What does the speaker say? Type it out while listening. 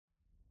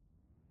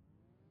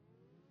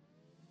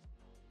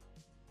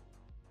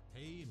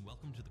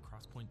welcome to the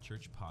Crosspoint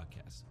Church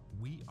podcast.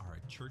 We are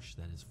a church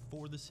that is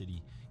for the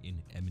city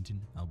in Edmonton,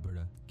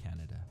 Alberta,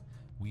 Canada.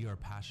 We are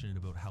passionate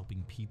about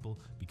helping people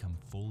become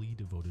fully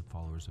devoted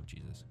followers of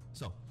Jesus.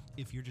 So,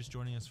 if you're just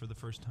joining us for the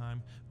first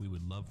time, we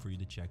would love for you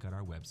to check out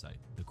our website,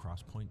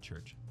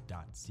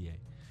 thecrosspointchurch.ca.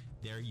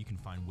 There you can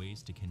find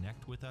ways to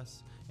connect with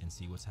us and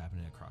see what's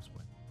happening at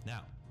Crosspoint.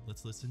 Now,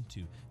 let's listen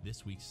to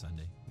this week's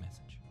Sunday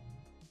message.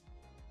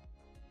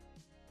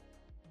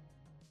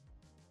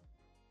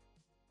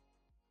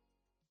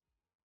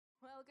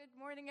 Well, good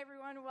morning,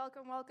 everyone.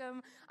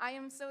 Welcome. I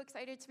am so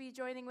excited to be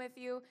joining with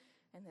you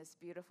in this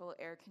beautiful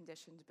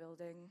air-conditioned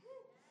building.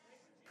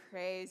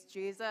 Praise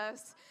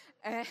Jesus.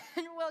 And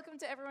welcome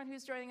to everyone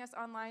who's joining us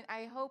online.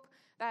 I hope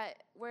that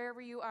wherever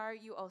you are,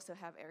 you also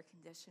have air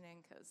conditioning,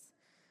 because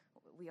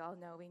we all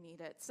know we need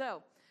it.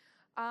 So,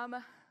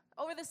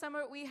 over the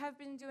summer, we have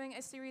been doing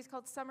a series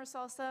called Summer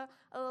Salsa,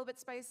 a little bit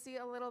spicy,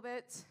 a little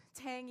bit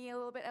tangy, a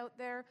little bit out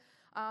there.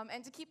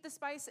 And to keep the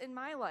spice in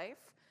my life,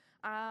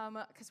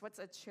 because what's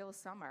a chill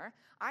summer,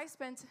 I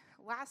spent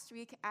last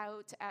week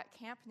out at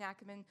Camp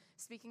Nackaman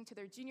speaking to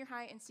their junior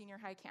high and senior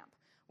high camp,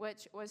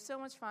 which was so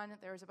much fun.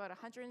 There was about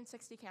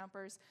 160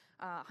 campers,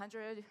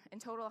 100 in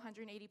total,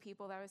 180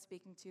 people that I was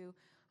speaking to.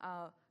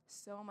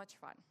 So much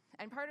fun.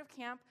 And part of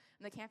camp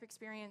and the camp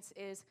experience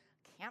is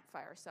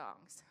campfire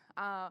songs,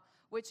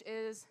 which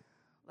is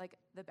like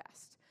the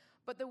best.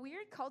 But the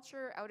weird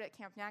culture out at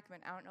Camp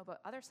Nackaman, I don't know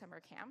about other summer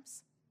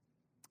camps,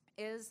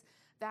 is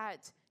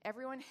that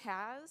everyone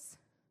has,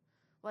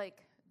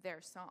 like, their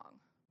song.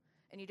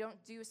 And you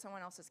don't do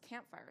someone else's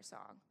campfire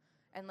song.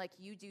 And, like,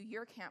 you do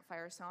your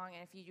campfire song,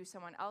 and if you do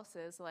someone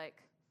else's,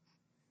 like,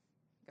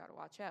 you gotta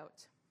watch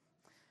out.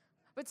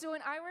 But so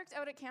when I worked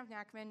out at Camp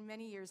Nackaman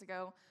many years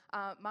ago,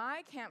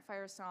 my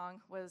campfire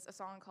song was a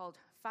song called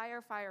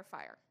Fire, Fire,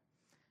 Fire.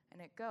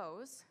 And it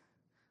goes,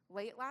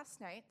 late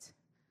last night,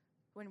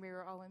 when we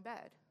were all in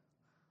bed,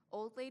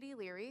 Old Lady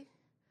Leary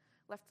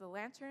left the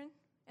lantern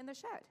in the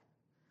shed.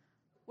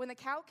 When the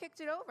cow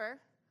kicked it over,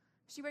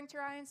 she winked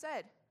her eye and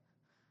said,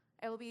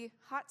 "It'll be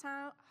hot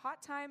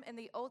time in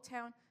the old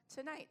town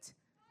tonight."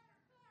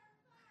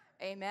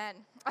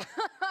 Amen.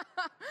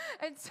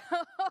 And so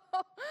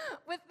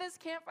with this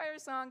campfire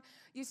song,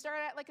 you start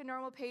at like a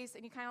normal pace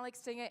and you kind of like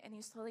sing it and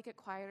you slowly get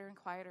quieter and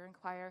quieter and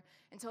quieter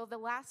until the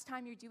last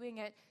time you're doing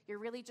it, you're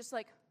really just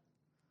like,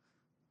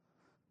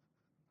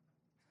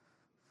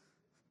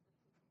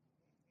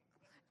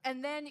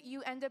 and then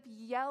you end up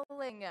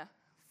yelling,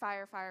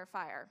 "Fire, fire,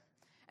 fire."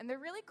 And the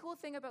really cool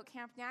thing about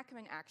Camp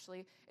Nackaman,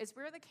 actually, is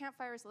where the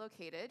campfire is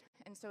located,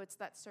 and so it's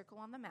that circle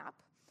on the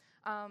map,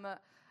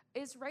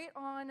 is right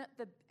on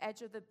the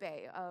edge of the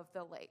bay of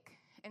the lake.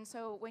 And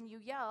so when you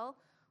yell,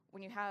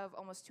 when you have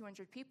almost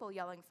 200 people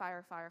yelling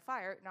 "fire, fire,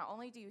 fire," not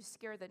only do you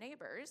scare the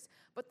neighbors,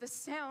 but the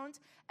sound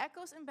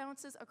echoes and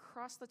bounces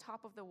across the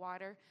top of the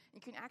water.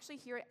 You can actually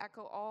hear it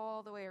echo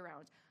all the way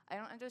around. I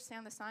don't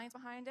understand the science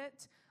behind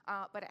it,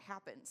 but it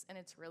happens, and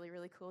it's really,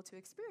 really cool to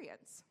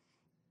experience.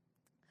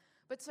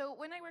 But so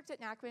when I worked at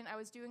Nackaman, I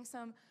was doing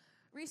some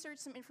research,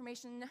 some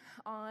information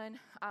on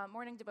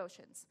morning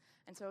devotions.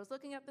 And so I was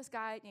looking up this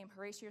guy named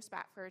Horatio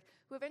Spafford,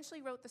 who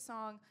eventually wrote the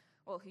song,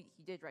 well, he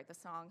did write the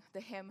song, the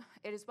hymn,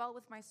 "It Is Well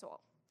With My Soul."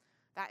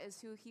 That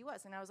is who he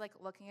was. And I was like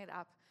looking it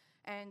up.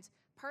 And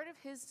part of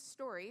his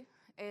story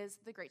is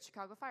the Great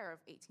Chicago Fire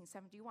of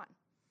 1871.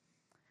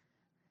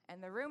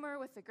 And the rumor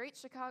with the Great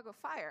Chicago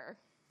Fire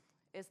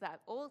is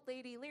that Old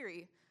Lady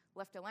Leary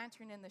left a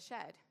lantern in the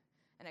shed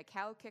and a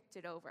cow kicked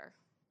it over.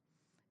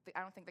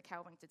 I don't think the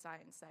cow winked its eye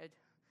and said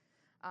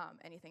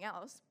anything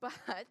else,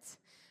 but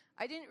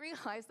I didn't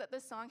realize that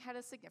this song had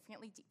a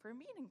significantly deeper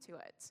meaning to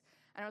it.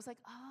 And I was like,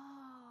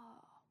 oh,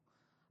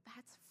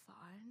 that's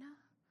fun.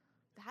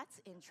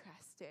 That's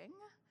interesting.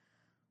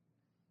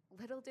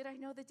 Little did I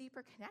know the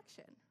deeper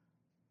connection.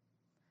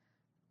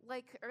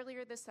 Like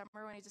earlier this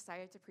summer when I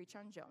decided to preach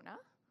on Jonah,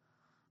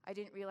 I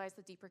didn't realize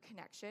the deeper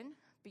connection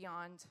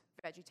beyond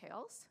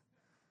VeggieTales.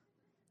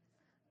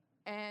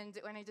 And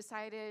when I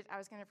decided I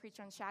was going to preach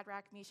on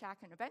Shadrach,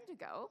 Meshach, and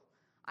Abednego,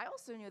 I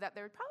also knew that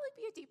there would probably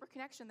be a deeper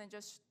connection than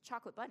just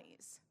chocolate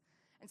bunnies.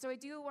 And so I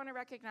do want to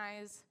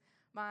recognize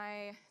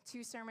my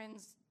two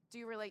sermons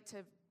do relate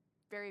to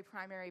very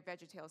primary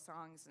VeggieTales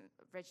songs and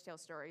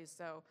VeggieTales stories.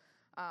 So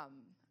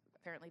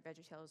apparently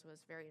VeggieTales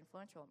was very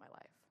influential in my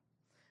life.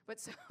 But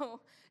so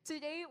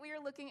today we are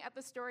looking at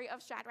the story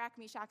of Shadrach,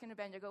 Meshach, and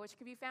Abednego, which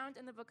can be found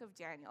in the book of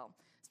Daniel,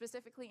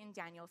 specifically in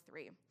Daniel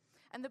 3.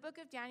 And the book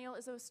of Daniel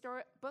is a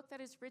book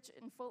that is rich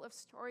and full of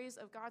stories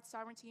of God's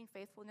sovereignty and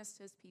faithfulness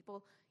to his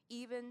people,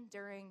 even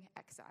during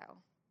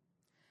exile.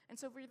 And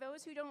so for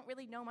those who don't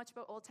really know much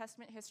about Old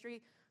Testament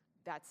history,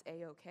 that's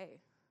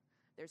A-okay.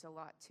 There's a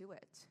lot to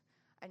it.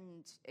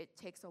 And it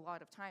takes a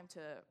lot of time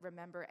to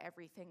remember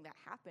everything that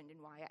happened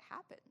and why it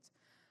happened.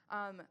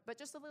 But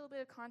just a little bit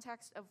of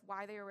context of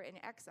why they were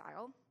in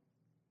exile.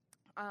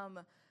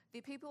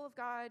 The people of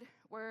God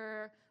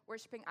were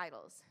worshiping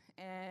idols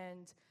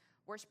and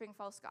worshiping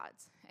false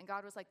gods. And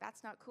God was like,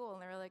 that's not cool.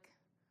 And they were like,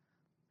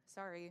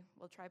 sorry,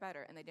 we'll try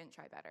better. And they didn't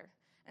try better.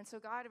 And so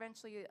God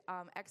eventually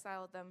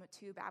exiled them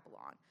to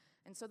Babylon.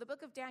 And so the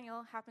book of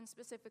Daniel happened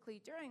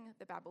specifically during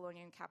the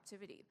Babylonian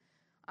captivity.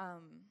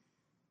 And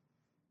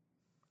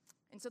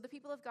so the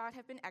people of God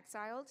have been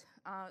exiled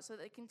so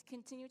that they can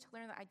continue to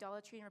learn that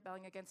idolatry and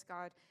rebelling against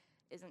God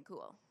isn't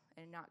cool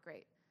and not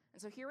great.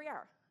 And so here we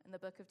are in the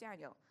book of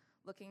Daniel,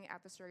 looking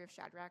at the story of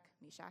Shadrach,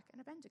 Meshach,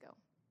 and Abednego.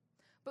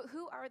 But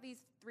who are these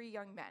three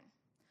young men?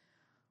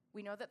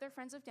 We know that they're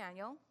friends of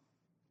Daniel.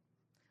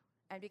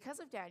 And because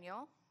of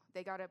Daniel,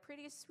 they got a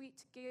pretty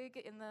sweet gig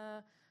in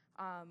the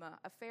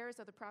affairs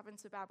of the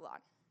province of Babylon.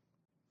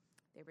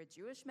 They were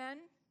Jewish men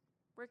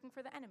working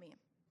for the enemy.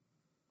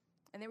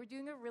 And they were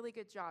doing a really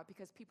good job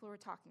because people were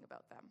talking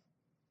about them.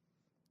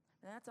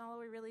 And that's all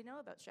we really know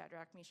about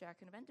Shadrach, Meshach,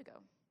 and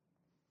Abednego.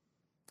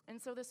 And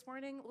so this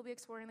morning, we'll be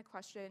exploring the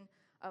question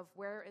of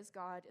where is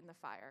God in the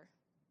fire?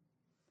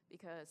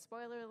 Because,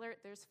 spoiler alert,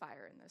 there's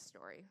fire in this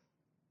story.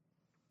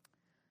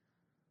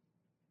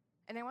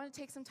 And I want to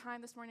take some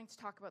time this morning to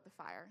talk about the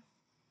fire.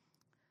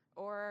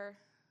 Or,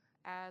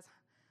 as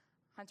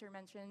Hunter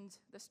mentioned,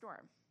 the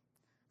storm.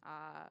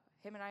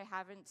 Him and I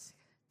haven't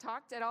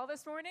talked at all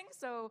this morning,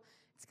 so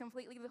it's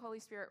completely the Holy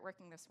Spirit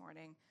working this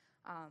morning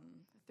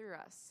through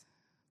us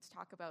to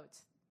talk about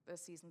the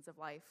seasons of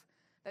life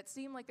that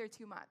seem like they're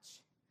too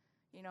much.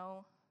 You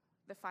know,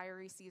 the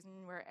fiery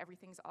season where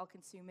everything's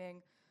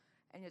all-consuming,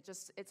 and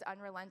it's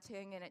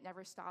unrelenting, and it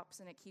never stops,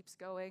 and it keeps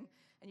going,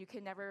 and you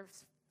can never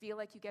feel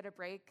like you get a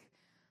break.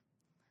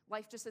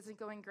 Life just isn't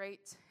going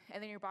great,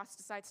 and then your boss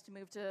decides to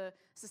move to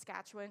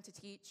Saskatchewan to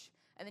teach,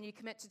 and then you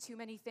commit to too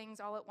many things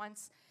all at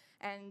once,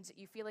 and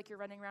you feel like you're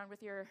running around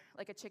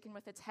like a chicken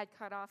with its head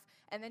cut off,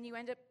 and then you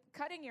end up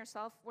cutting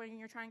yourself when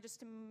you're trying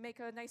just to make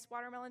a nice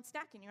watermelon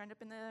snack, and you end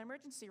up in the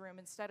emergency room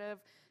instead of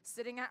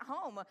sitting at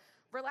home,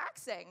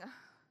 relaxing.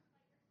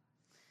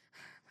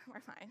 We're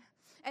fine.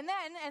 And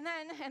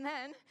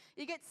then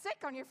you get sick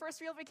on your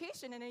first real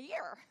vacation in a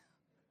year.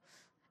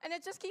 And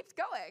it just keeps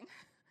going.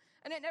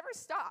 And it never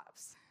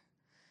stops.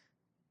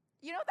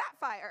 You know that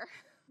fire.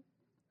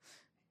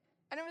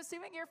 And I'm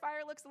assuming your fire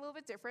looks a little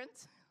bit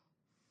different.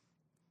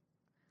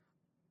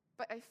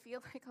 But I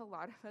feel like a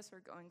lot of us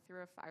are going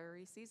through a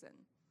fiery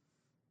season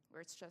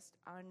where it's just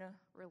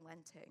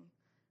unrelenting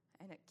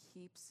and it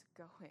keeps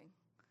going.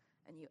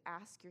 And you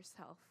ask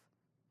yourself,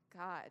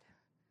 God,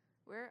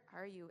 where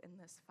are you in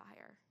this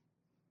fire?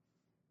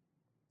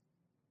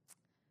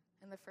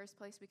 And the first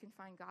place we can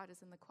find God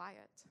is in the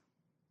quiet.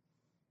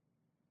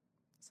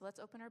 So let's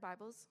open our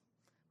Bibles,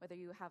 whether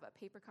you have a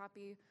paper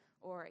copy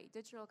or a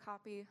digital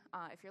copy.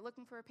 If you're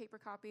looking for a paper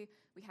copy,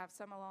 we have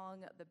some along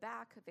the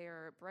back.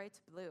 They're bright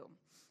blue.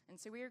 And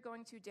so we are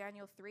going to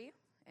Daniel 3,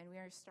 and we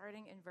are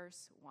starting in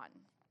verse 1.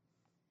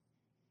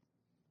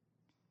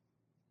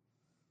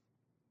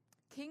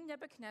 King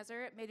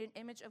Nebuchadnezzar made an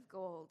image of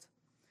gold,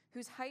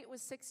 whose height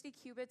was 60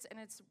 cubits and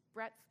its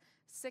breadth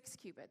 6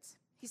 cubits.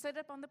 He set it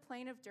up on the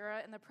plain of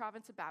Dura in the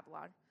province of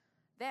Babylon.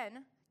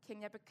 Then King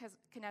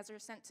Nebuchadnezzar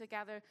sent to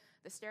gather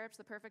the satraps,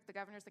 the prefects, the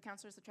governors, the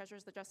counselors, the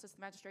treasurers, the justices,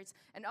 the magistrates,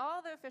 and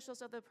all the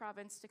officials of the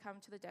province to come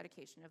to the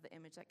dedication of the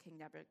image that King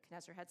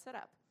Nebuchadnezzar had set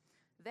up.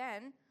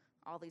 Then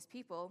all these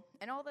people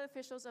and all the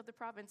officials of the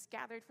province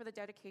gathered for the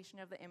dedication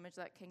of the image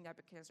that King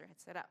Nebuchadnezzar had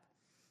set up.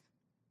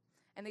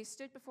 And they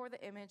stood before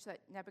the image that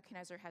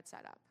Nebuchadnezzar had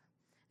set up.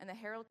 And the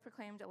herald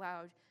proclaimed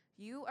aloud,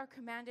 "You are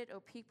commanded, O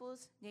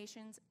peoples,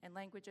 nations, and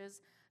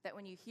languages, that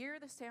when you hear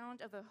the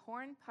sound of the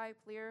horn, pipe,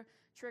 lyre,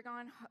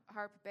 trigon,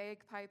 harp,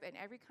 bagpipe, and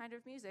every kind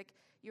of music,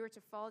 you are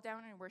to fall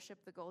down and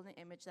worship the golden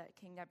image that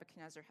King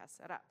Nebuchadnezzar has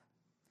set up.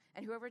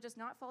 And whoever does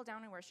not fall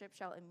down and worship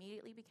shall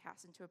immediately be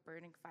cast into a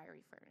burning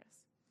fiery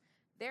furnace."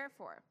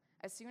 Therefore,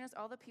 as soon as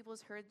all the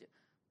peoples heard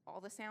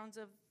all the sounds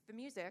of the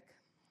music,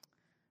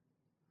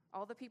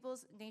 all the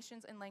peoples,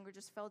 nations, and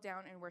languages fell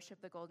down and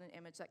worshiped the golden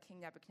image that King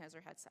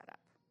Nebuchadnezzar had set up.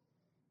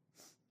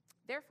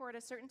 Therefore, at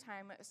a certain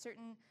time,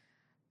 certain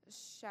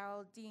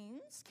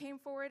Chaldeans came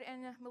forward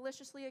and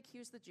maliciously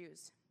accused the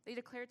Jews. They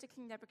declared to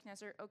King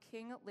Nebuchadnezzar, "O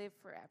king, live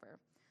forever.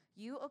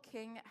 You, O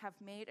king, have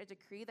made a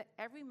decree that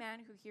every man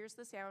who hears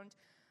the sound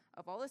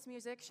of all this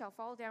music shall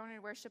fall down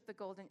and worship the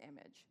golden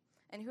image.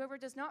 And whoever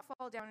does not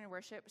fall down and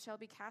worship shall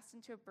be cast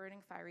into a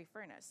burning fiery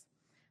furnace.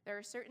 There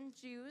are certain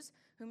Jews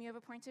whom you have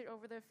appointed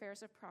over the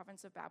affairs of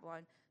province of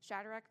Babylon,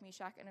 Shadrach,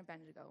 Meshach, and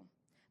Abednego.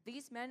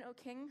 These men, O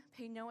king,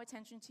 pay no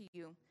attention to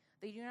you.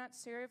 They do not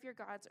serve your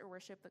gods or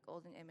worship the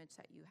golden image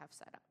that you have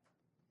set up."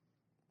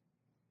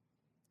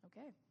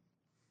 Okay.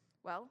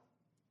 Well,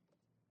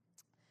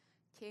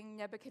 King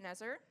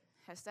Nebuchadnezzar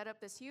has set up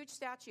this huge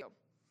statue,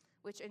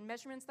 which in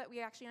measurements that we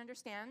actually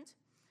understand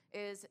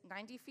is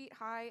 90 feet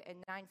high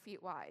and 9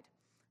 feet wide.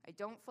 I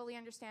don't fully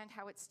understand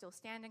how it's still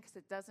standing because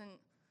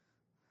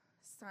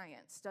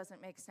science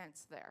doesn't make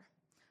sense there.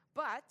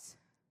 But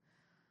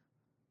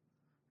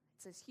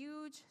it's this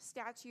huge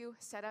statue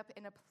set up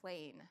in a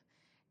plain.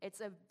 It's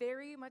a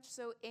very much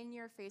so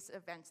in-your-face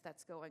event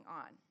that's going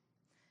on.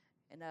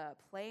 In a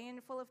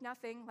plain full of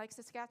nothing like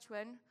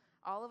Saskatchewan,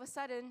 all of a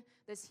sudden,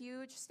 this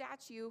huge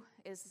statue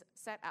is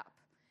set up.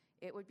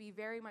 It would be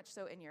very much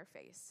so in your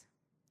face.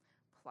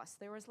 Plus,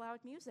 there was loud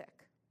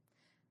music.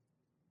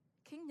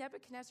 King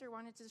Nebuchadnezzar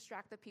wanted to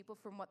distract the people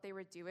from what they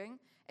were doing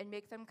and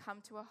make them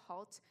come to a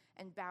halt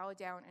and bow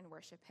down and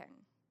worship him.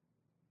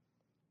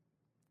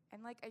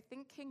 And I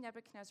think King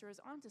Nebuchadnezzar is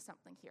onto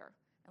something here.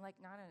 And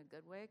not in a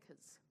good way,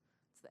 because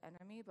it's the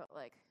enemy, but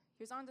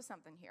he was onto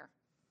something here.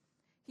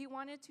 He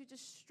wanted to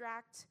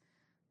distract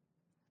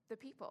the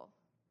people.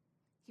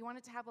 He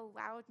wanted to have a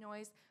loud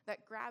noise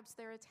that grabs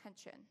their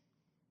attention.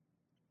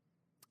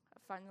 A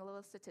fun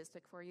little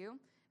statistic for you.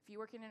 If you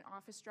work in an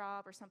office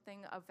job or something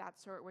of that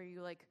sort where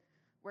you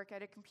work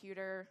at a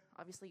computer,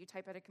 obviously you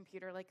type at a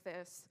computer like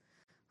this.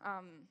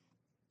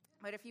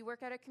 But if you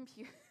work at a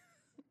computer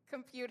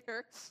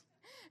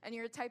and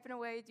you're typing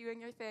away, doing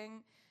your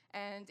thing,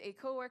 and a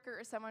coworker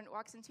or someone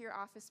walks into your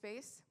office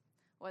space,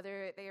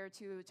 whether they are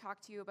to talk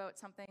to you about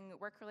something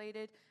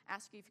work-related,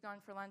 ask you if you've gone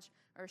for lunch,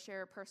 or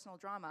share personal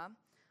drama,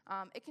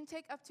 it can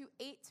take up to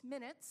 8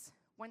 minutes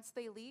once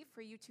they leave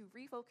for you to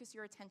refocus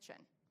your attention.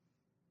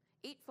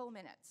 8 full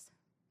minutes.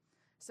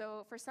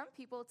 So for some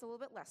people, it's a little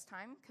bit less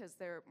time because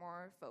they're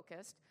more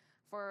focused.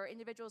 For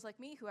individuals like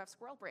me who have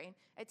squirrel brain,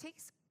 it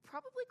takes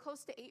probably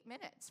close to 8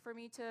 minutes for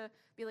me to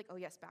be like, oh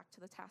yes, back to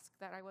the task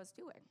that I was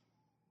doing.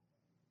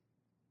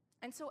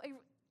 And so I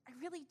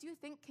really do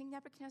think King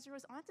Nebuchadnezzar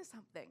was onto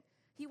something.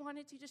 He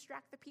wanted to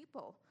distract the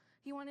people.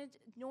 He wanted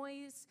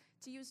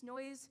to use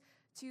noise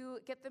to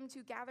get them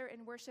to gather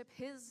and worship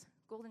his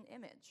golden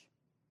image.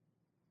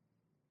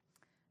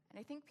 And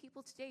I think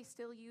people today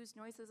still use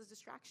noise as a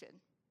distraction.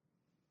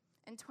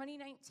 In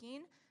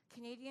 2019,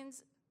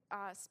 Canadians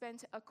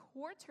spent a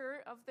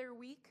quarter of their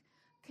week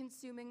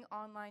consuming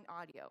online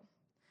audio.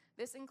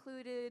 This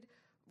included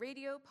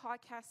radio,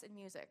 podcasts, and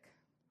music.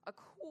 A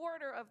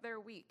quarter of their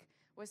week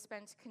was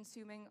spent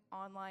consuming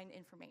online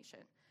information.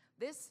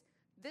 This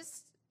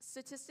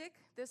statistic,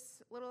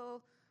 this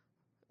little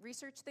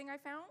research thing I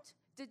found,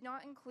 did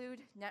not include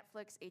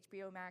Netflix,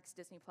 HBO Max,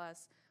 Disney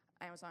Plus,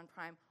 Amazon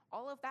Prime,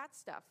 all of that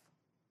stuff,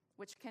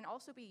 which can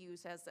also be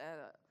used as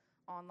an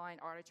online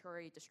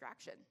auditory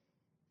distraction.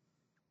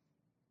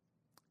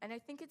 And I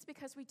think it's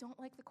because we don't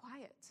like the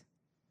quiet.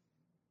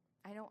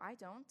 I know I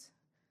don't.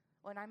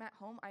 When I'm at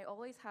home, I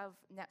always have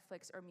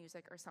Netflix or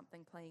music or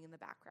something playing in the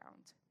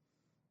background.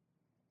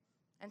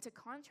 And to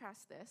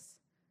contrast this,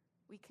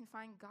 we can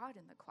find God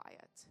in the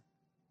quiet.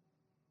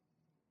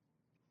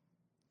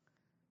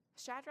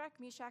 Shadrach,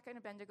 Meshach, and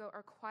Abednego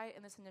are quiet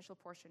in this initial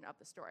portion of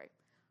the story.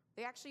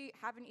 They actually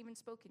haven't even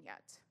spoken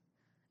yet.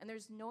 And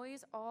there's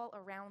noise all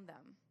around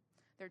them.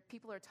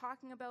 People are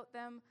talking about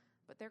them,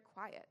 but they're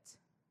quiet.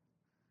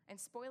 And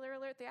spoiler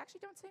alert, they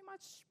actually don't say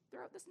much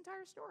throughout this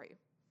entire story.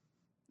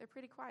 They're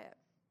pretty quiet.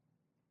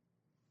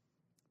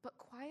 But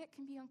quiet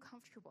can be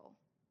uncomfortable.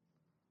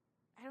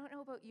 I don't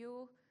know about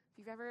you, if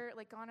you've ever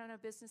gone on a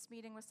business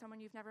meeting with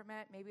someone you've never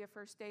met, maybe a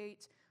first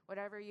date,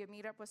 whatever, you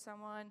meet up with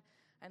someone,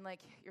 and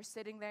you're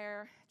sitting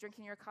there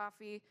drinking your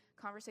coffee,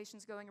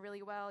 conversation's going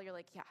really well, you're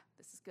like, yeah,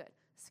 this is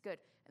good.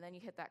 And then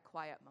you hit that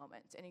quiet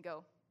moment, and you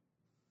go,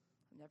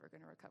 I'm never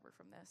going to recover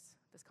from this.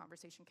 This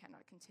conversation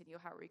cannot continue.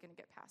 How are we going to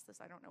get past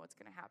this? I don't know what's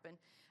going to happen.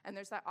 And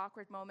there's that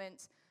awkward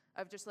moment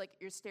of just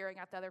you're staring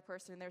at the other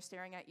person, and they're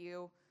staring at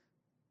you.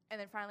 And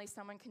then finally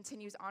someone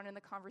continues on in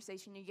the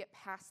conversation. You get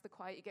past the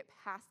quiet. You get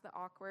past the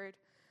awkward.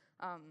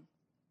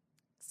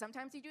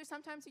 Sometimes you do,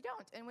 sometimes you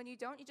don't. And when you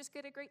don't, you just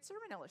get a great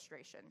sermon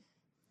illustration.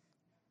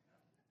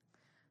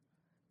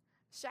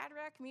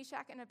 Shadrach,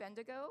 Meshach, and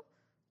Abednego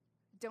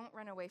don't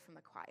run away from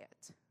the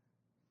quiet.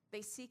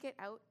 They seek it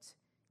out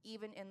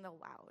even in the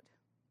loud.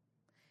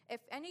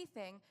 If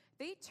anything,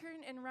 they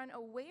turn and run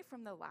away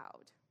from the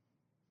loud.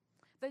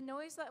 The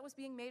noise that was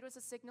being made was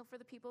a signal for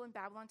the people in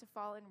Babylon to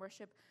fall and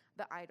worship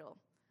the idol.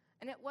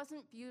 And it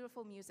wasn't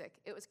beautiful music.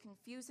 It was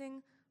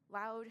confusing,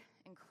 loud,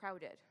 and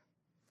crowded.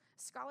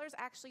 Scholars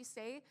actually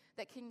say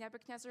that King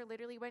Nebuchadnezzar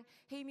literally went,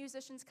 hey,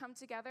 musicians, come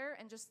together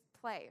and just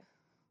play.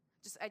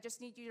 I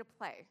just need you to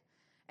play.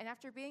 And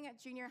after being at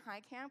junior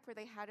high camp where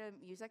they had a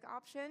music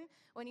option,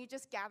 when you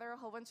just gather a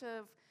whole bunch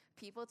of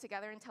people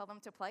together and tell them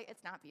to play,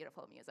 it's not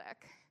beautiful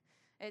music.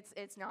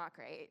 It's not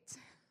great.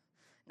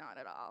 Not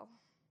at all.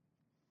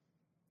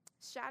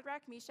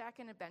 Shadrach, Meshach,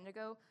 and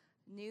Abednego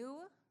knew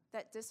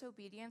that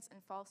disobedience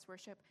and false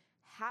worship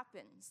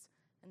happens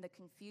in the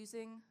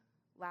confusing,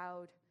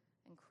 loud,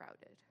 and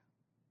crowded.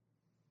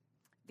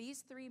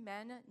 These 3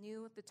 men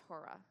knew the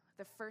Torah,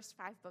 the first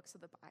 5 books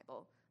of the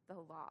Bible, the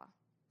law.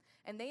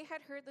 And they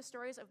had heard the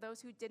stories of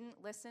those who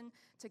didn't listen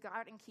to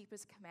God and keep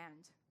his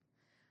command.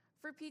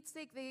 For Pete's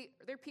sake,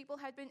 their people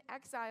had been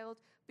exiled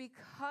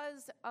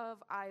because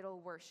of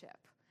idol worship.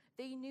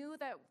 They knew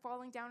that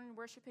falling down and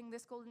worshiping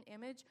this golden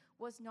image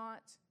was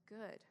not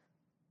good.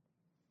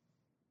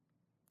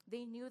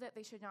 They knew that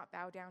they should not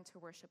bow down to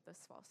worship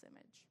this false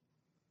image.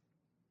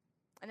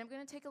 And I'm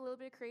going to take a little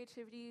bit of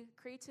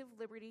creative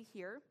liberty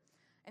here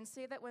and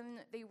say that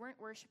when they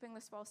weren't worshiping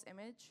this false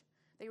image,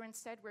 they were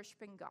instead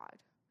worshiping God,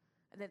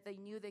 and that they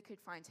knew they could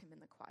find him in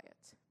the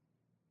quiet.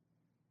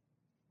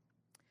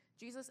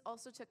 Jesus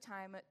also took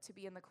time to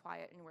be in the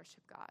quiet and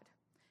worship God.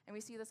 And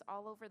we see this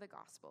all over the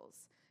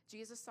Gospels.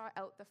 Jesus sought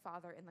out the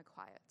Father in the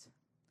quiet.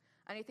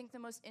 And I think the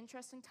most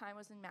interesting time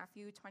was in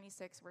Matthew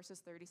 26, verses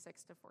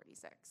 36 to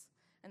 46,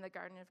 in the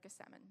Garden of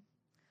Gethsemane.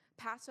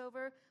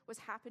 Passover was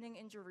happening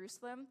in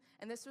Jerusalem,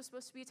 and this was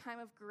supposed to be a time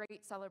of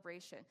great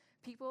celebration.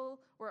 People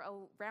were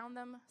around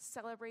them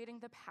celebrating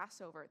the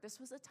Passover. This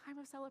was a time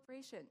of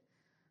celebration.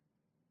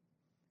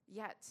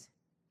 Yet,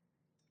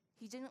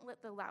 he didn't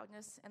let the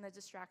loudness and the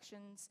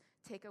distractions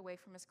take away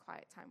from his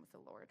quiet time with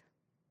the Lord.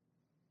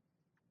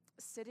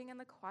 Sitting in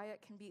the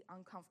quiet can be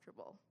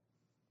uncomfortable,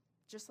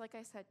 just like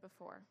I said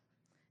before,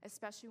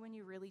 especially when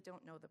you really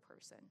don't know the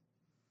person.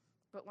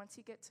 But once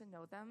you get to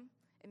know them,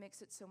 it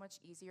makes it so much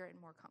easier and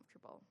more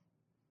comfortable.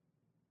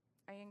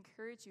 I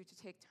encourage you to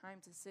take time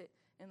to sit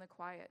in the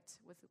quiet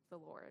with the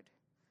Lord.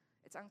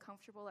 It's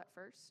uncomfortable at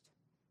first.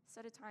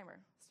 Set a timer.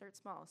 Start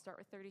small. Start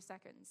with 30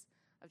 seconds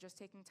of just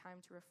taking time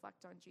to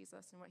reflect on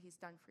Jesus and what he's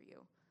done for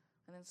you.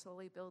 And then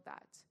slowly build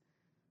that.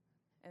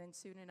 And then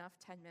soon enough,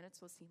 10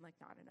 minutes will seem like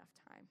not enough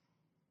time.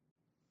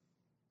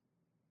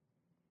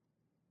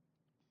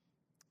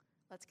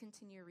 Let's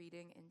continue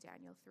reading in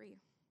Daniel 3,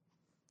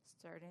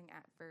 starting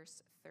at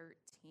verse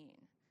 13.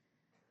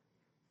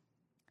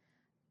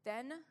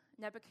 Then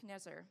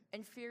Nebuchadnezzar,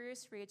 in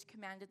furious rage,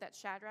 commanded that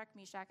Shadrach,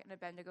 Meshach, and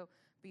Abednego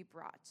be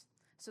brought.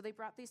 So they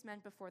brought these men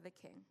before the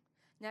king.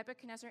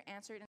 Nebuchadnezzar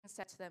answered and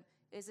said to them,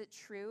 "Is it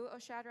true, O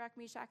Shadrach,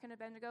 Meshach, and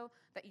Abednego,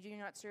 that you do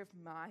not serve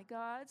my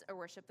gods or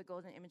worship the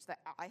golden image that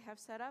I have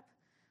set up?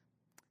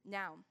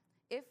 Now,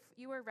 if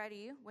you are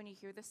ready when you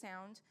hear the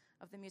sound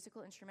of the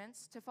musical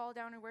instruments to fall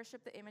down and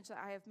worship the image that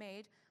I have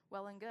made,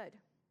 well and good.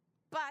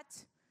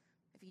 But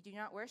if you do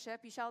not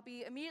worship, you shall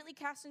be immediately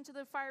cast into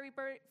the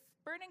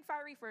burning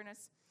fiery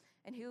furnace.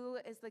 And who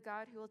is the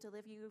God who will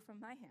deliver you from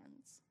my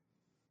hands?"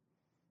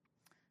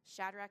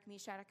 Shadrach,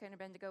 Meshach, and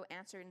Abednego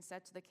answered and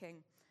said to the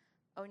king,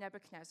 "O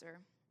Nebuchadnezzar,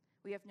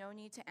 we have no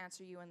need to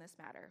answer you in this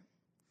matter.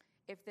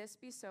 If this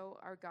be so,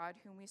 our God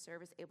whom we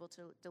serve is able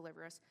to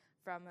deliver us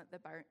from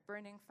the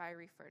burning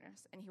fiery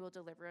furnace, and he will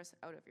deliver us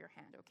out of your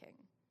hand, O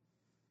king.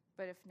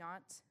 But if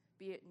not,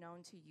 be it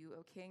known to you,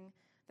 O king,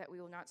 that we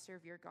will not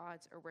serve your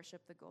gods or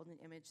worship the golden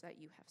image that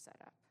you have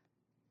set up."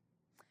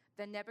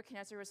 Then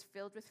Nebuchadnezzar was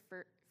filled with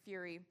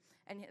fury,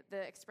 and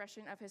the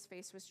expression of his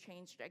face was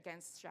changed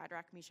against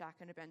Shadrach,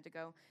 Meshach, and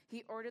Abednego.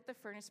 He ordered the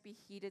furnace be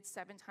heated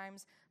 7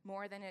 times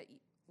more than it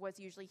was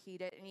usually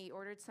heated, and he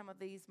ordered some of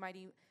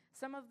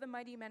the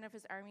mighty men of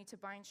his army to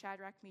bind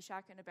Shadrach,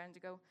 Meshach, and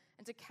Abednego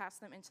and to cast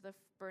them into the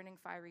burning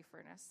fiery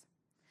furnace.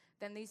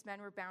 Then these men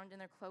were bound in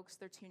their cloaks,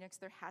 their tunics,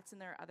 their hats,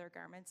 and their other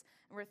garments,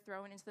 and were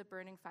thrown into the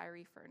burning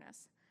fiery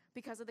furnace.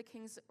 Because of the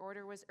king's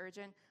order was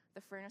urgent,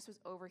 the furnace was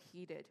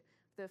overheated.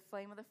 The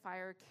flame of the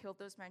fire killed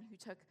those men who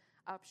took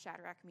up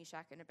Shadrach,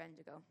 Meshach, and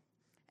Abednego.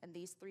 And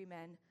these 3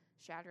 men,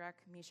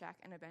 Shadrach, Meshach,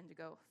 and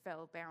Abednego,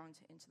 fell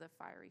bound into the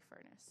fiery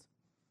furnace.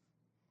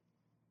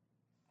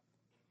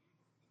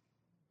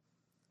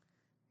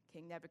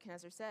 King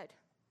Nebuchadnezzar said,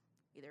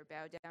 "Either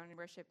bow down and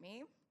worship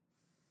me,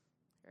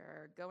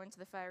 or go into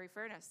the fiery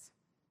furnace."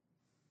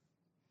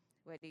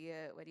 What do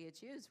you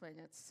choose when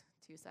it's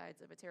 2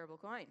 sides of a terrible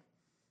coin?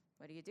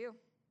 What do you do?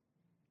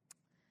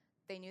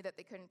 They knew that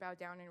they couldn't bow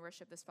down and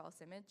worship this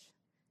false image.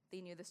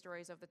 They knew the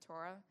stories of the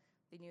Torah.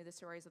 They knew the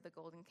stories of the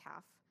golden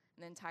calf.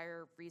 And the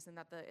entire reason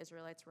that the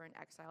Israelites were in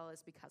exile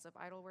is because of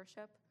idol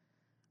worship.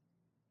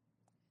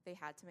 They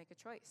had to make a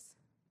choice.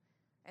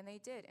 And they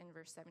did in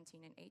verse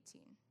 17 and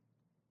 18.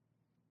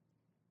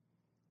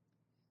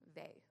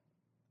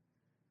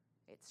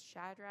 It's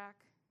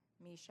Shadrach,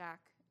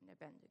 Meshach, and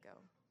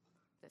Abednego,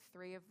 the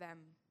 3 of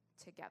them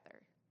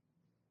together.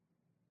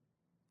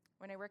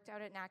 When I worked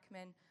out at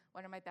NACMN,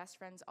 one of my best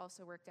friends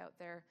also worked out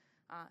there.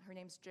 Her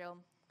name's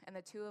Jill, and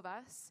the 2 of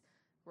us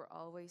were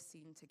always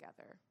seen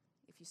together.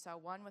 If you saw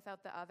one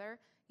without the other,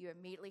 you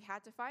immediately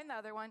had to find the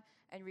other one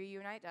and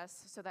reunite us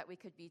so that we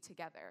could be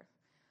together.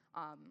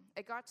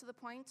 It got to the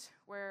point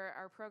where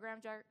our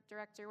program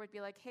director would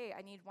be like, "Hey,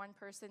 I need one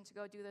person to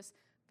go do this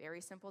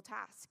very simple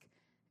task,"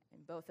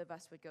 and both of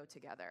us would go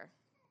together.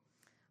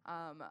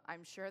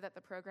 I'm sure that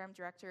the program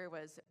director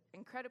was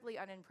incredibly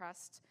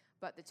unimpressed,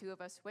 but the 2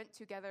 of us went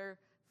together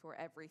for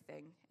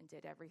everything and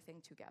did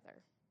everything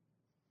together.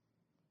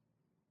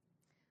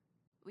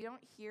 We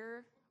don't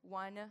hear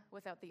one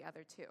without the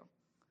other 2.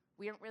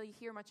 We don't really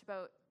hear much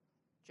about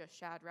just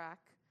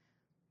Shadrach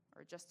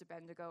or just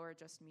Abednego or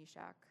just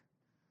Meshach.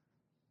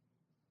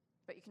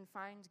 But you can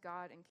find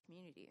God in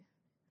community,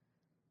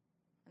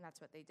 and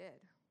that's what they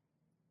did.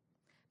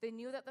 They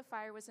knew that the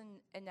fire was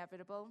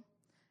inevitable,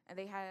 and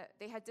they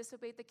had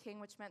disobeyed the king,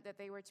 which meant that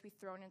they were to be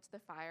thrown into the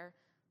fire,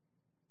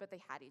 but they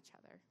had each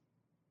other.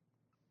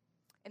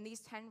 In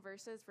these 10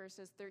 verses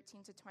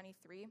 13 to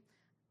 23,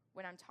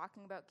 when I'm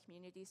talking about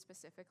community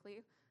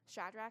specifically,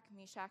 Shadrach,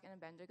 Meshach, and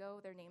Abednego,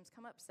 their names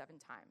come up 7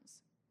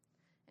 times.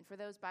 And for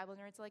those Bible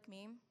nerds like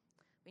me,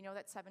 we know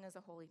that 7 is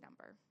a holy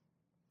number.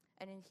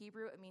 And in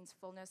Hebrew, it means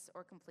fullness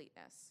or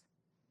completeness.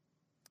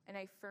 And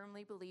I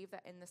firmly believe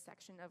that in the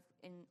section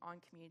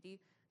on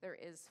community, there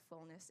is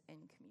fullness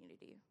in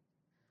community.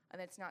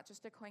 And it's not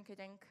just a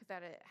coinkydink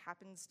that it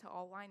happens to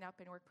all line up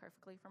and work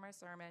perfectly for my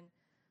sermon.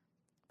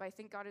 But I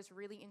think God is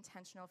really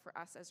intentional for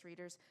us as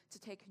readers to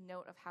take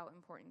note of how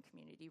important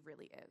community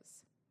really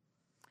is.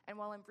 And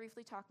while I'm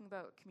briefly talking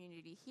about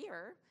community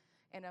here,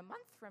 in a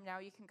month from now,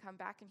 you can come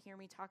back and hear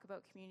me talk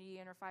about community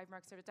in our 5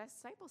 Marks of a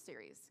Disciple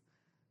series.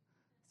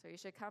 So you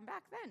should come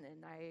back then,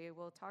 and I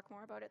will talk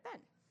more about it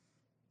then.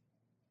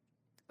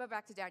 But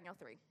back to Daniel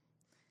 3.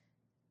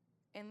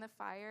 In the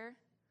fire,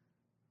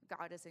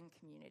 God is in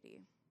community.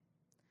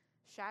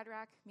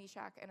 Shadrach,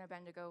 Meshach, and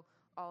Abednego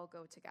all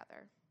go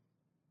together.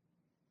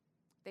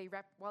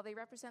 While they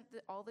represent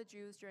all the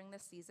Jews during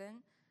this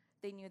season,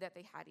 they knew that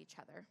they had each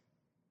other.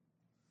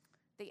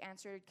 They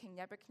answered King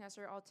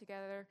Nebuchadnezzar all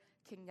together.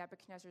 King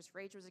Nebuchadnezzar's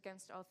rage was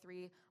against all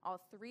three. All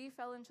three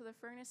fell into the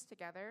furnace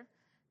together.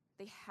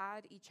 They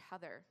had each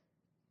other.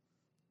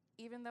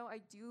 Even though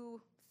I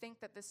do think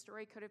that this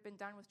story could have been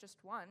done with just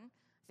one,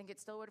 I think it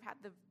still would have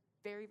had the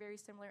very, very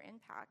similar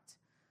impact.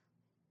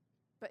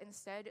 But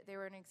instead, they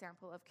were an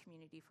example of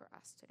community for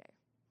us today.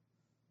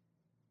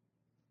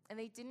 And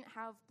they didn't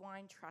have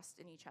blind trust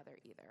in each other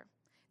either.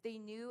 They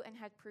knew and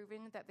had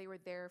proven that they were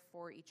there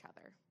for each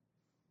other.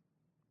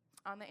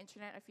 On the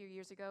internet a few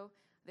years ago,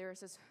 there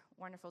was this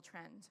wonderful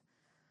trend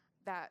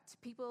that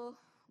people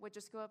would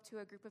just go up to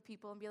a group of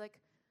people and be like,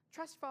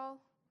 trust fall,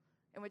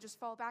 and would just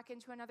fall back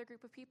into another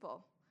group of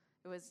people.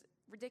 It was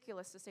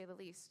ridiculous, to say the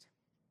least.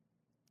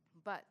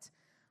 But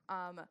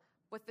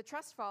with the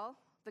trust fall,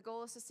 the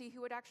goal is to see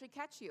who would actually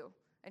catch you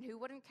and who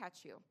wouldn't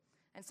catch you.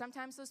 And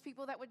sometimes those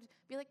people that would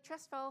be like,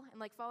 trust fall, and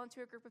like fall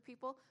into a group of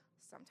people,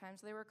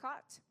 sometimes they were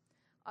caught.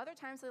 Other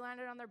times they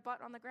landed on their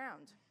butt on the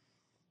ground.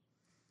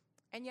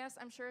 And yes,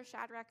 I'm sure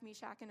Shadrach,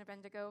 Meshach, and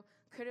Abednego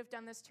could have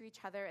done this to each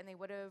other, and they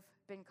would have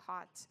been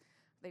caught.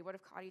 They would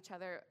have caught each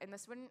other, and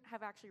this wouldn't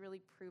have actually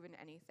really proven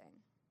anything.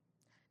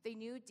 They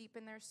knew deep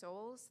in their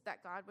souls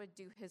that God would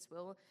do his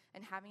will,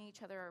 and having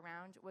each other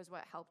around was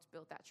what helped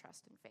build that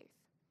trust and faith.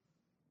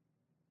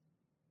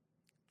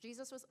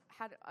 Jesus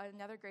had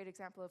another great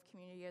example of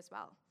community as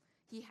well.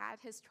 He had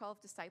his 12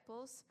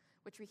 disciples,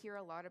 which we hear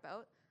a lot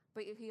about,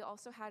 but he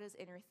also had his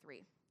inner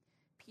 3,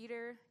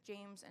 Peter,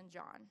 James, and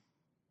John.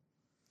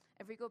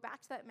 If we go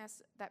back to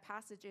that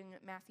passage in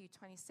Matthew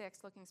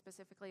 26, looking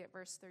specifically at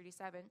verse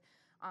 37,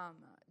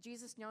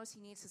 Jesus knows he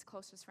needs his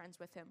closest friends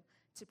with him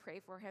to pray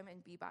for him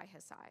and be by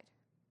his side.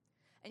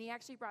 And he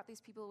actually brought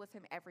these people with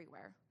him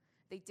everywhere.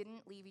 They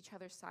didn't leave each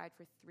other's side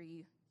for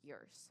 3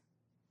 years.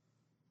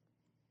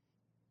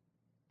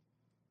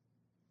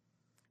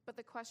 But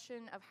the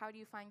question of how do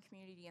you find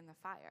community in the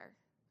fire?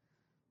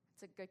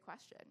 It's a good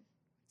question.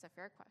 It's a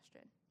fair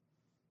question.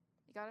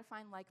 You got to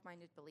find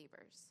like-minded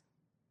believers.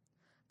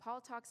 Paul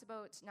talks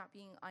about not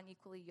being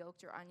unequally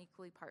yoked or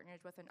unequally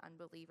partnered with an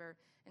unbeliever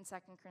in 2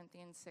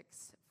 Corinthians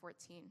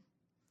 6:14.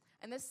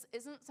 And this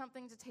isn't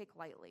something to take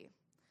lightly.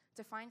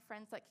 To find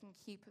friends that can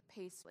keep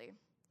pace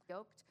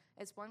yoked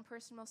as one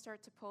person will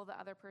start to pull the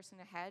other person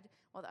ahead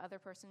while the other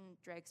person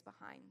drags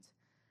behind.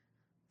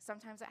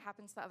 Sometimes it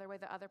happens the other way.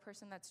 The other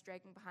person that's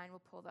dragging behind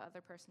will pull the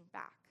other person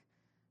back.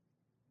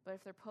 But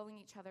if they're pulling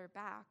each other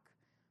back,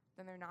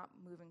 then they're not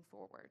moving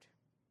forward.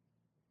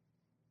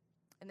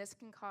 And this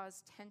can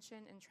cause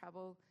tension and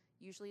trouble,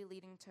 usually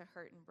leading to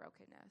hurt and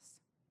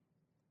brokenness.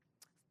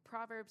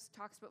 Proverbs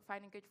talks about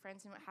finding good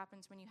friends and what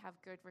happens when you have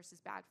good versus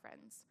bad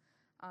friends.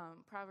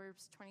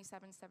 Proverbs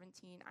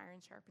 27:17,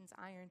 iron sharpens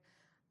iron.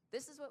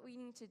 This is what we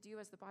need to do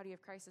as the body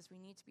of Christ, is we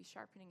need to be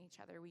sharpening each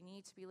other. We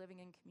need to be living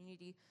in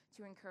community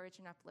to encourage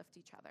and uplift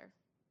each other.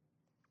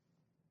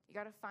 You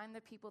got to find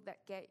the people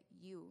that get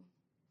you,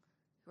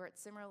 who are at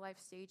similar life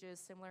stages,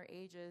 similar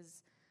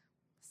ages,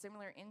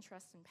 similar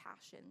interests and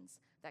passions,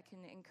 that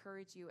can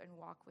encourage you and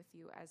walk with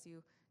you as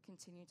you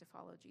continue to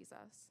follow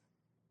Jesus.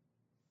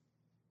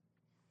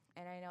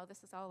 And I know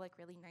this is all like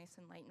really nice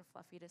and light and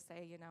fluffy to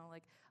say,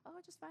 like,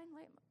 oh, just find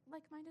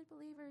like-minded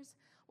believers.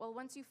 Well,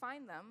 once you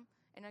find them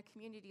in a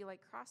community like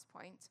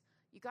Crosspoint,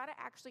 you got to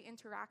actually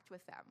interact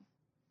with them.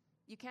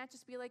 You can't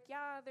just be like,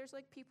 yeah, there's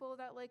like people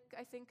that like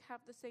I think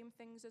have the same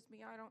things as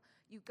me.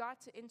 You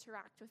got to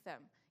interact with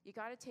them. You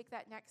got to take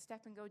that next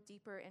step and go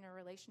deeper in a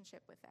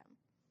relationship with them.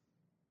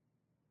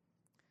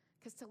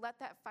 Because to let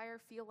that fire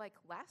feel like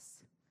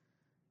less,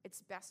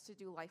 it's best to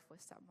do life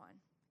with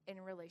someone, in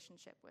a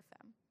relationship with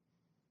them.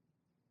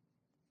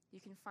 You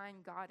can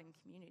find God in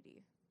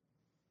community.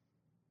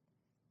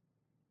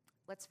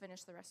 Let's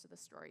finish the rest of the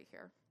story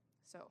here.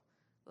 So,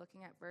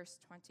 looking at verse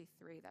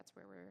 23, that's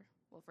where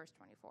verse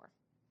 24.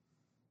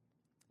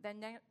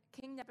 Then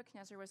King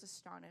Nebuchadnezzar was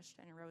astonished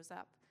and rose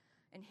up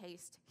in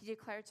haste. He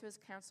declared to his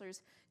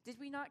counselors, "Did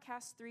we not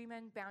cast 3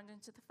 men bound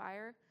into the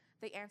fire?"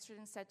 They answered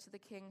and said to the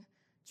king,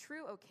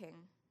 "True, O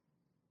king."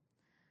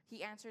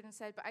 He answered and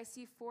said, "But I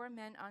see 4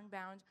 men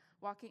unbound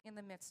walking in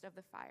the midst of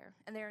the fire,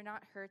 and they are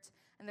not hurt,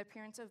 and the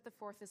appearance of the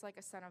 4th is like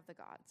a son of the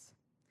gods."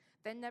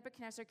 Then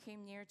Nebuchadnezzar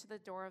came near to the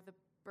door of the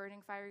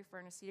burning fiery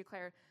furnace. He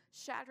declared,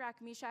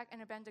 "Shadrach, Meshach,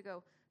 and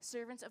Abednego,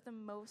 servants of the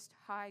Most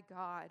High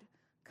God,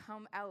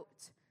 come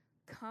out,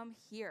 come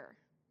here."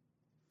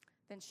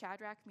 Then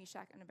Shadrach,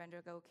 Meshach, and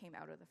Abednego came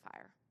out of the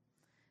fire.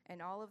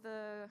 And all of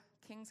the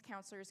king's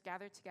counselors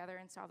gathered together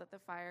and saw that the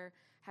fire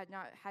had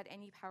not had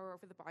any power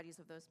over the bodies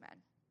of those men.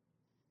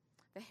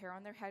 The hair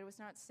on their head was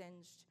not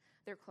singed,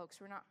 their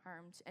cloaks were not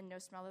harmed, and no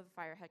smell of the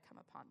fire had come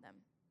upon them.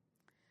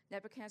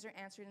 Nebuchadnezzar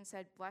answered and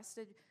said,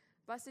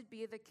 Blessed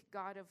be the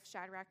God of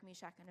Shadrach,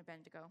 Meshach, and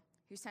Abednego,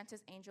 who sent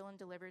his angel and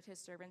delivered his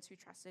servants who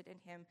trusted in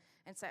him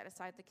and set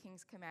aside the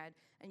king's command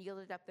and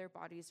yielded up their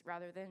bodies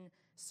rather than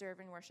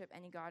serve and worship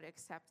any god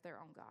except their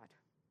own God.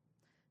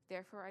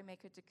 Therefore I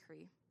make a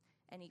decree.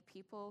 Any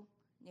people,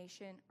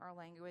 nation, or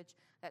language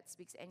that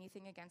speaks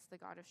anything against the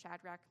God of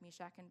Shadrach,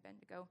 Meshach, and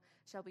Abednego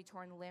shall be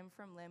torn limb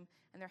from limb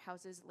and their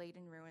houses laid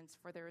in ruins,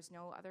 for there is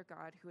no other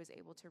God who is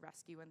able to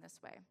rescue in this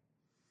way.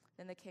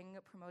 Then the king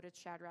promoted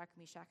Shadrach,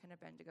 Meshach, and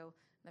Abednego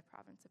in the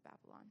province of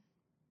Babylon.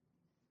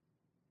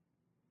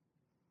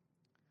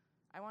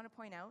 I want to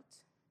point out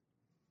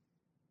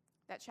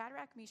that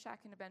Shadrach, Meshach,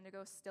 and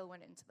Abednego still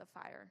went into the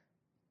fire.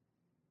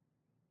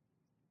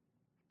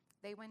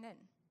 They went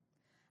in.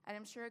 And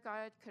I'm sure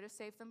God could have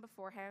saved them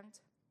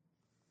beforehand,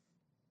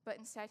 but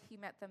instead he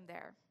met them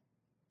there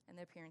in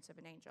the appearance of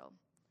an angel.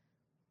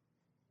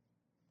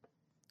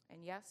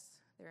 And yes,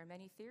 there are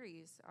many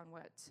theories on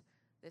what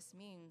this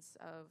means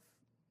of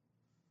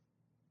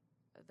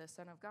the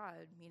Son of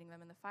God meeting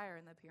them in the fire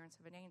in the appearance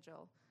of an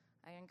angel.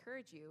 I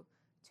encourage you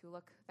to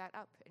look that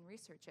up and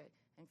research it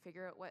and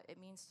figure out what it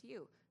means to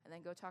you, and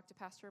then go talk to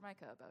Pastor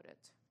Micah about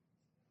it.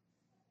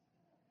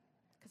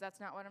 Because that's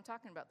not what I'm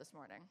talking about this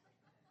morning.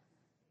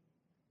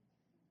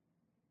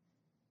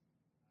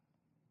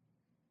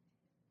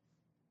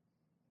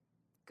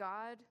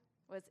 God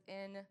was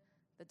in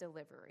the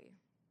delivery.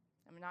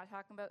 I'm not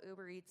talking about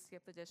Uber Eats,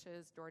 Skip the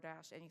Dishes,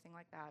 DoorDash, anything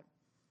like that.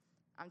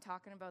 I'm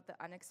talking about the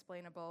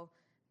unexplainable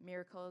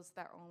miracles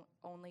that are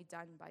only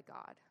done by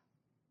God.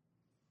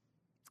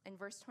 In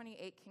verse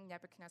 28, King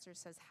Nebuchadnezzar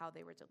says how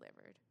they were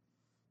delivered.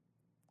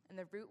 And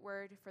the root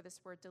word for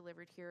this word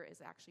delivered here is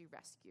actually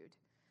rescued.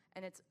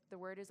 And the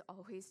word is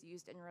always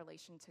used in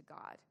relation to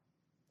God.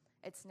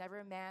 It's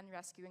never man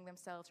rescuing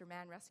themselves or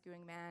man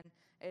rescuing man.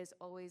 It is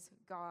always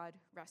God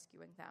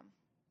rescuing them.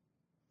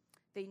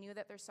 They knew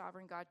that their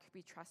sovereign God could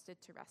be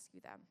trusted to rescue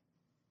them.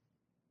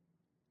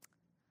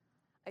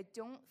 I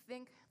don't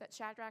think that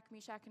Shadrach,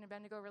 Meshach, and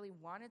Abednego really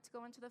wanted to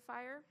go into the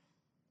fire.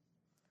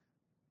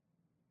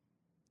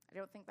 I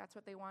don't think that's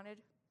what they wanted.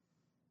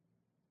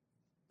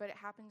 But it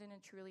happened in a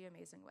truly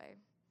amazing way.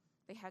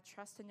 They had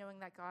trust in knowing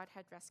that God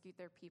had rescued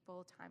their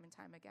people time and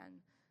time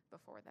again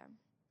before them.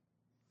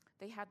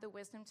 They had the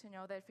wisdom to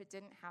know that if it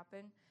didn't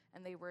happen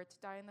and they were to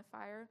die in the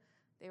fire,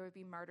 they would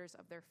be martyrs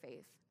of their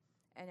faith,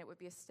 and it would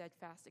be a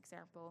steadfast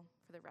example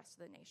for the rest of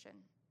the nation.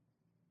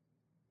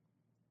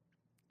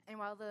 And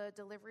while the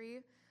delivery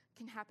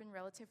can happen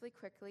relatively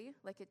quickly,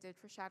 like it did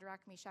for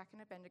Shadrach, Meshach,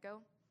 and Abednego,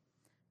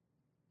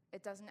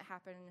 it doesn't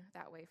happen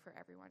that way for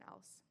everyone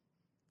else,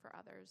 for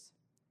others.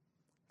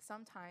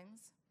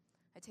 Sometimes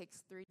it takes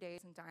 3 days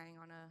and dying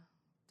on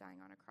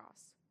a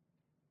cross.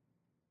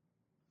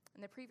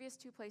 In the previous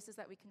two places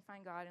that we can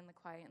find God in the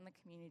quiet in the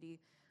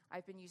community,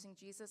 I've been using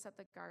Jesus at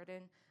the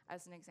garden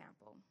as an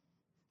example.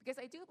 Because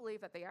I do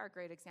believe that they are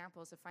great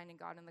examples of finding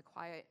God in the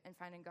quiet and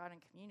finding God in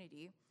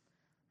community,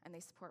 and they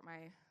support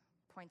my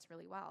points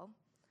really well.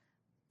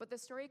 But the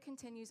story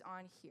continues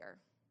on here.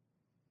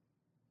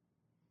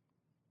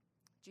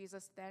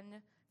 Jesus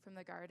then, from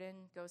the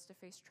garden, goes to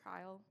face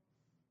trial,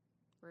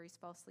 where he's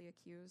falsely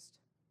accused.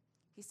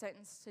 He's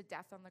sentenced to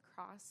death on the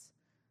cross,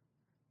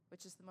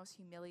 which is the most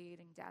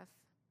humiliating death.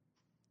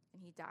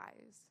 And he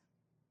dies.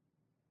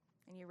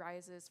 And he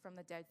rises from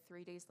the dead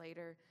 3 days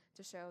later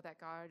to show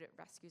that God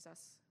rescues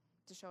us,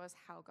 to show us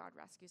how God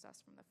rescues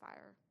us from the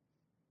fire.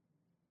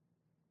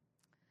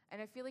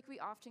 And I feel like we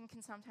often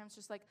can sometimes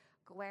just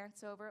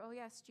glance over, oh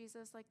yes,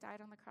 Jesus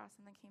died on the cross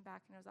and then came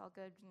back and it was all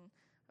good. And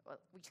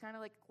we kind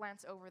of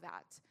glance over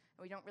that.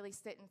 And we don't really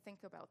sit and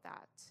think about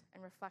that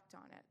and reflect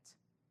on it.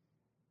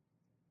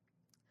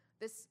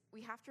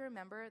 We have to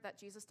remember that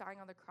Jesus dying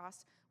on the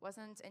cross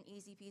wasn't an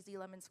easy peasy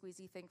lemon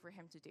squeezy thing for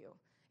him to do.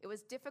 It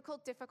was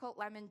difficult,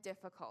 lemon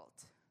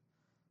difficult.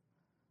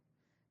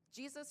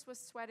 Jesus was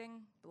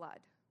sweating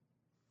blood.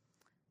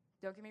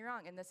 Don't get me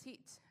wrong, in this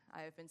heat,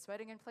 I've been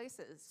sweating in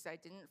places I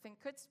didn't think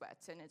could sweat,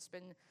 and it's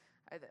been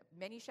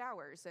many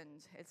showers,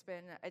 and it's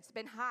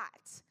been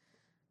hot,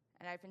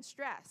 and I've been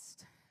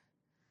stressed.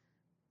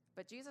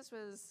 But Jesus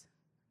was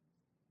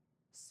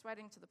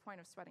sweating to the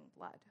point of sweating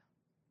blood.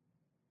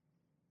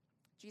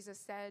 Jesus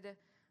said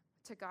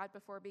to God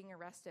before being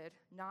arrested,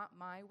 "Not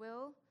my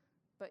will,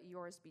 but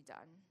yours be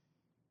done."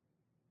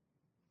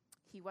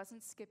 He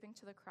wasn't skipping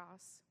to the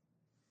cross,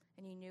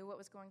 and he knew what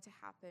was going to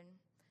happen,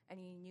 and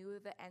he knew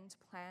the end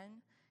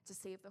plan to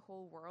save the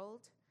whole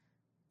world,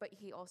 but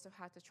he also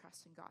had to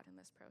trust in God in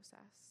this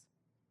process.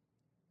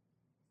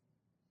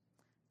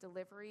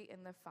 Delivery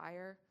in the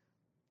fire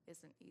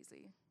isn't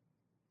easy,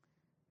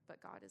 but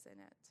God is in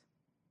it.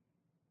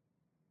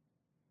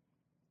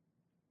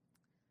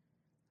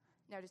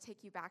 Now, to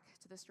take you back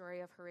to the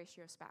story of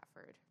Horatio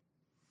Spafford.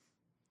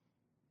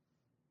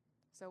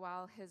 So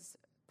while his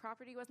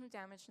property wasn't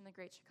damaged in the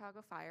Great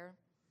Chicago Fire,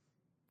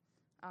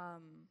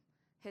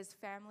 his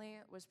family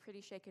was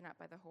pretty shaken up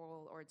by the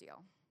whole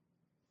ordeal.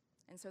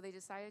 And so they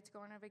decided to go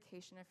on a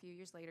vacation a few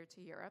years later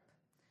to Europe.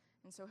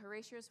 And so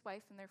Horatio's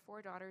wife and their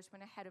 4 daughters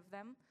went ahead of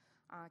them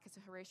because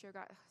Horatio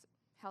got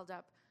held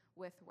up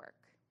with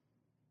work.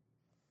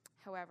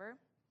 However,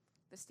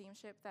 the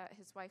steamship that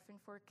his wife and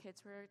 4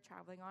 kids were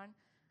traveling on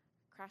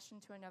crashed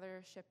into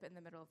another ship in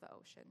the middle of the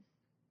ocean.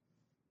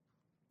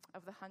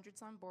 Of the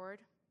hundreds on board,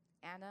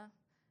 Anna,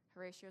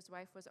 Horatio's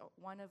wife, was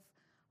one of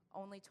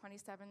only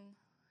 27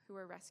 who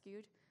were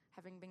rescued,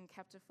 having been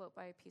kept afloat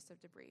by a piece of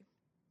debris.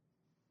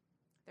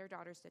 Their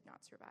daughters did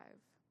not survive.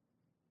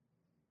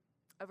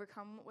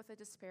 Overcome with the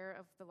despair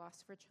of the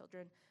loss of her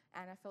children,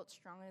 Anna felt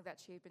strongly that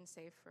she had been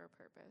saved for a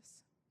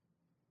purpose.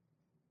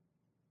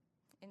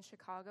 In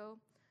Chicago,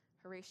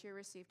 Horatio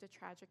received a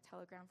tragic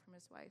telegram from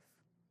his wife: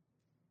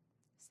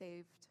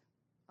 saved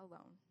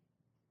alone.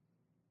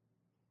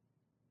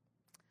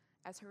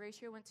 As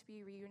Horatio went to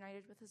be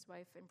reunited with his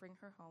wife and bring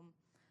her home,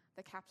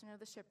 the captain of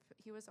the ship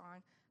he was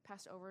on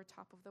passed over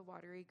top of the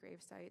watery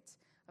gravesites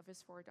of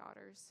his 4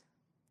 daughters.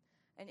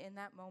 And in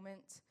that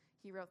moment,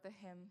 he wrote the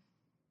hymn,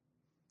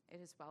 "It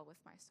is well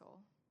with my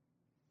soul."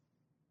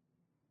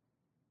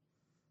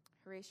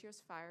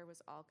 Horatio's fire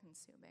was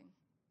all-consuming.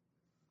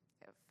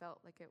 It felt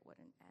like it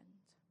wouldn't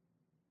end.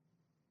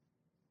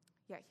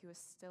 Yet he was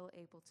still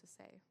able to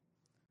say,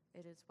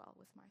 "It is well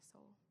with my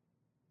soul."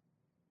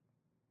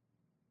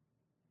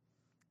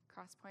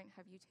 Crosspoint,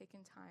 have you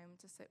taken time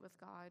to sit with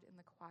God in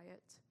the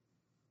quiet,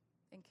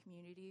 in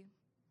community,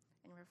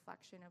 in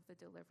reflection of the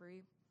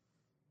delivery,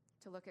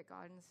 to look at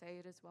God and say,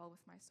 "It is well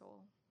with my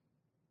soul"?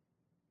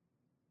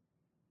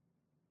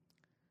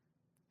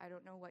 I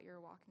don't know what you're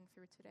walking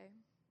through today.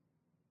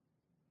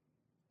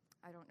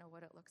 I don't know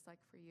what it looks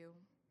like for you.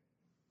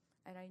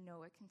 And I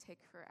know it can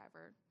take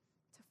forever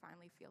to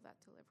finally feel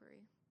that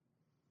delivery.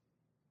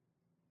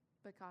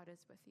 But God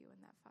is with you in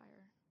that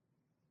fire.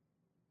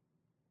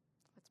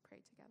 Let's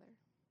pray together.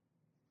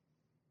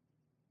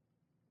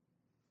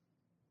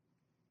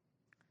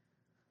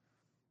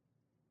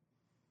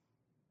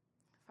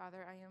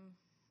 Father, I am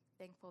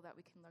thankful that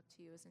we can look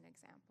to you as an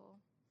example,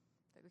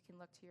 that we can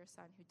look to your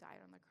Son who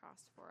died on the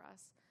cross for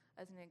us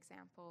as an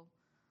example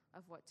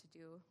of what to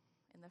do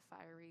in the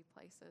fiery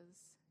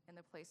places, in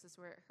the places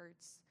where it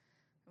hurts,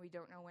 and we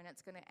don't know when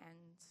it's going to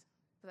end,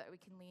 but that we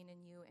can lean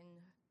in you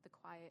in the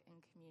quiet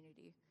and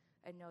community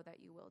and know that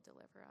you will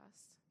deliver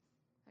us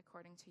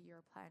according to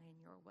your plan and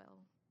your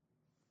will.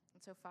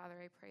 And so,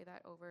 Father, I pray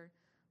that over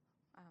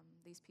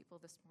these people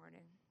this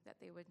morning, that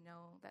they would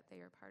know that they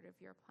are part of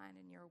your plan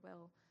and your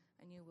will,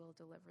 and you will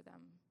deliver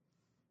them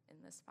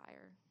in this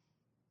fire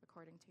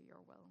according to your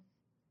will.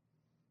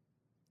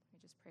 I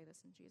just pray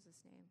this in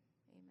Jesus' name.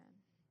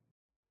 Amen.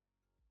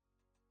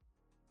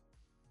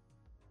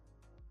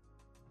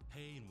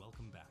 Hey, and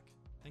welcome back.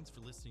 Thanks for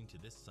listening to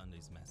this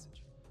Sunday's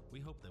message. We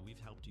hope that we've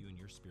helped you in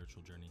your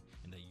spiritual journey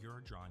and that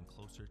you're drawing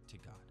closer to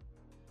God.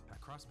 At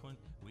Crosspoint,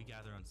 we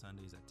gather on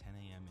Sundays at 10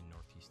 a.m. in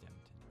Northeast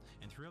Edmonton,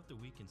 and throughout the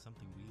week in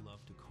something we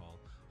love to call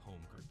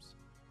home groups.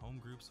 Home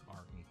groups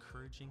are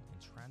encouraging and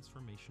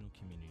transformational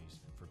communities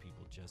for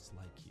people just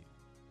like you.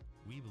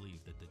 We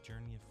believe that the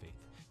journey of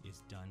faith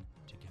is done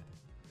together,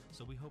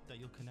 so we hope that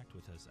you'll connect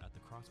with us at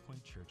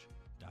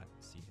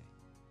thecrosspointchurch.ca.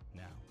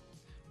 Now,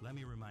 let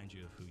me remind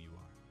you of who you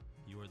are.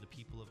 You are the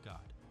people of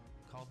God,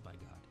 called by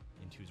God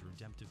into his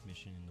redemptive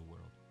mission in the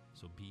world,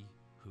 so be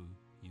who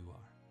you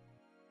are.